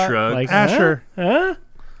 Keth shrugs. Asher, Huh?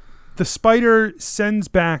 the spider sends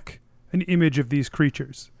back an image of these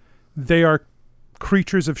creatures. They are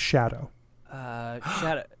creatures of shadow.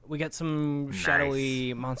 Shadow. We got some Nice.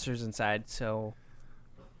 shadowy monsters inside, so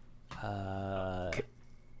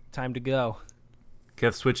time to go.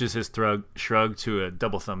 Keth switches his shrug to a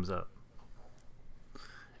double thumbs up.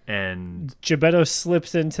 And Gebetto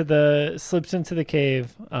slips into the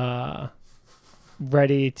cave,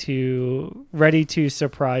 ready to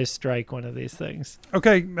surprise strike one of these things.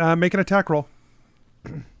 Okay, make an attack roll.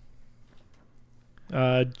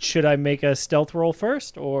 Should I make a stealth roll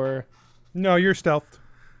first, or No, you're stealthed.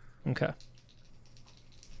 okay?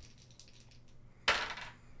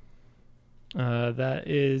 That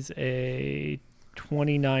is a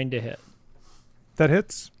 29 to hit. That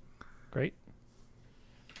hits. Great.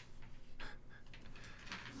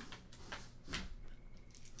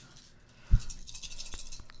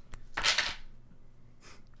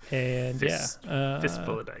 And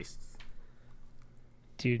fistful of dice.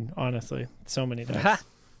 dude, honestly, so many dice.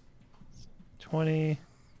 20,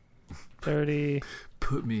 30,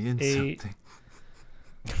 Put me in 8. something.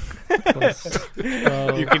 plus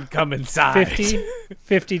 12, You can come inside.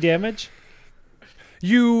 50 damage.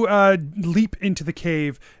 You leap into the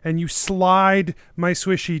cave and you slide my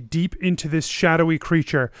Swishy deep into this shadowy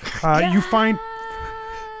creature.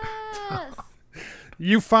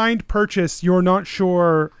 You find purchase. You're not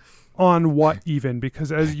sure on what even,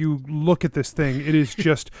 because as you look at this thing, it is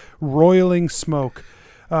just roiling smoke.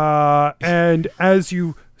 And as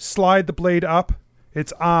you slide the blade up,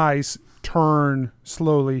 its eyes turn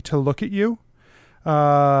slowly to look at you.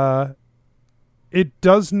 It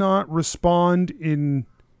does not respond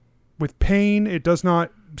with pain. It does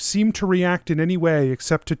not seem to react in any way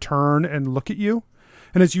except to turn and look at you.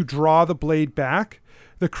 And as you draw the blade back,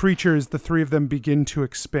 the creatures, the three of them, begin to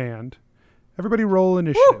expand. Everybody roll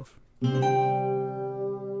initiative.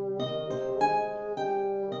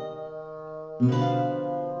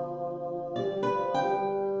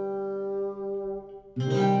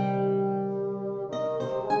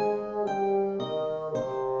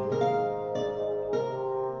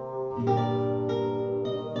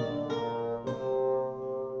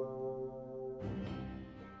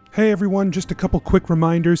 Hey everyone, just a couple quick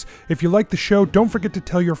reminders. If you like the show, don't forget to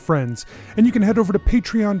tell your friends. And you can head over to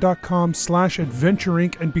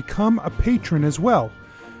patreon.com/adventureinc and become a patron as well.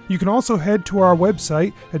 You can also head to our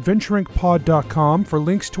website, adventureincpod.com, for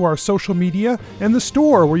links to our social media and the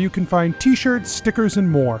store where you can find t-shirts, stickers,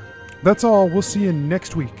 and more. That's all. We'll see you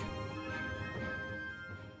next week.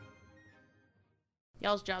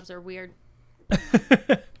 Y'all's jobs are weird.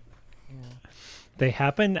 They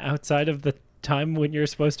happen outside of the time when you're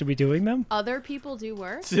supposed to be doing them? Other people do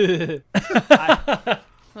work.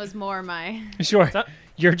 Was more my. Sure.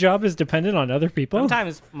 Your job is dependent on other people?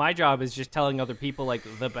 Sometimes my job is just telling other people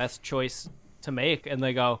the best choice to make, and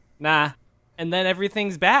they go, nah. And then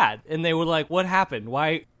everything's bad. And they were like, what happened?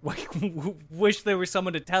 Why wish there was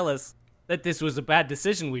someone to tell us that this was a bad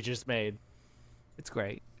decision we just made. It's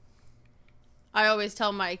great. I always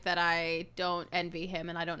tell Mike that I don't envy him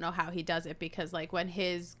and I don't know how he does it, because when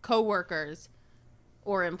his coworkers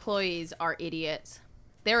or employees are idiots,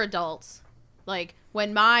 they're adults.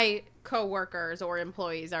 When my coworkers or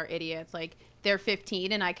employees are idiots, they're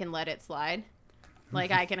 15 and I can let it slide.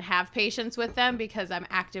 I can have patience with them because I'm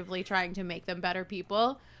actively trying to make them better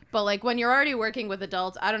people. But when you're already working with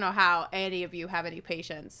adults, I don't know how any of you have any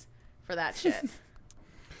patience for that shit.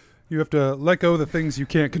 You have to let go of the things you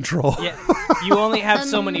can't control. Yeah, you only have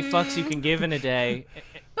so many fucks you can give in a day.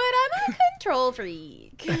 But I'm a control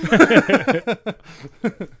freak.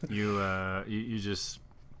 You just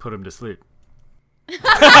put him to sleep.